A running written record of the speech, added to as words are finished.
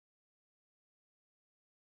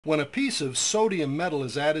When a piece of sodium metal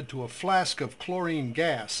is added to a flask of chlorine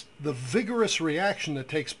gas, the vigorous reaction that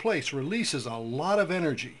takes place releases a lot of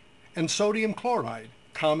energy, and sodium chloride,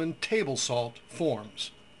 common table salt, forms.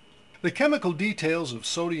 The chemical details of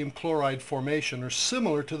sodium chloride formation are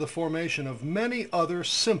similar to the formation of many other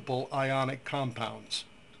simple ionic compounds.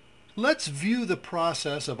 Let's view the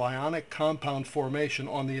process of ionic compound formation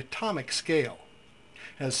on the atomic scale.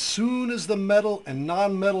 As soon as the metal and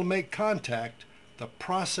nonmetal make contact, the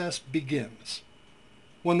process begins.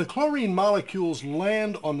 When the chlorine molecules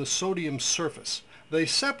land on the sodium surface, they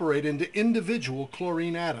separate into individual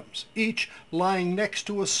chlorine atoms, each lying next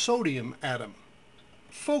to a sodium atom.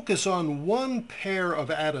 Focus on one pair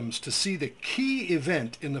of atoms to see the key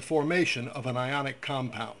event in the formation of an ionic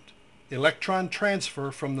compound: electron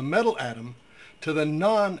transfer from the metal atom to the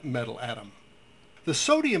non-metal atom. The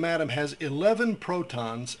sodium atom has 11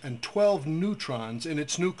 protons and 12 neutrons in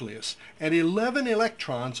its nucleus, and 11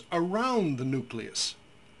 electrons around the nucleus.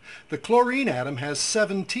 The chlorine atom has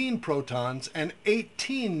 17 protons and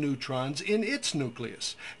 18 neutrons in its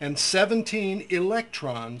nucleus, and 17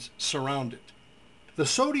 electrons surround it. The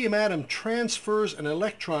sodium atom transfers an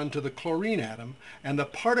electron to the chlorine atom, and the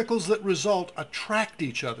particles that result attract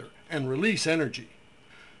each other and release energy.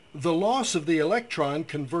 The loss of the electron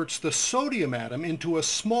converts the sodium atom into a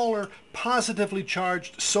smaller positively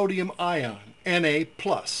charged sodium ion, Na+,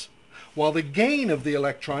 while the gain of the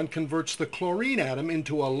electron converts the chlorine atom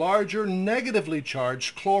into a larger negatively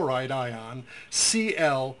charged chloride ion,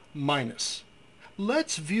 Cl-.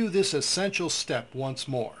 Let's view this essential step once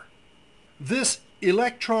more. This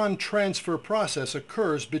electron transfer process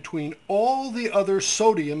occurs between all the other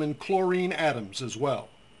sodium and chlorine atoms as well.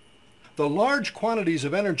 The large quantities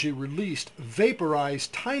of energy released vaporize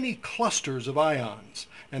tiny clusters of ions,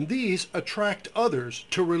 and these attract others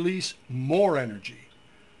to release more energy.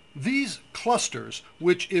 These clusters,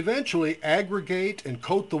 which eventually aggregate and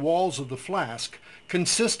coat the walls of the flask,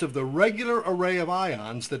 consist of the regular array of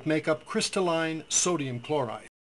ions that make up crystalline sodium chloride.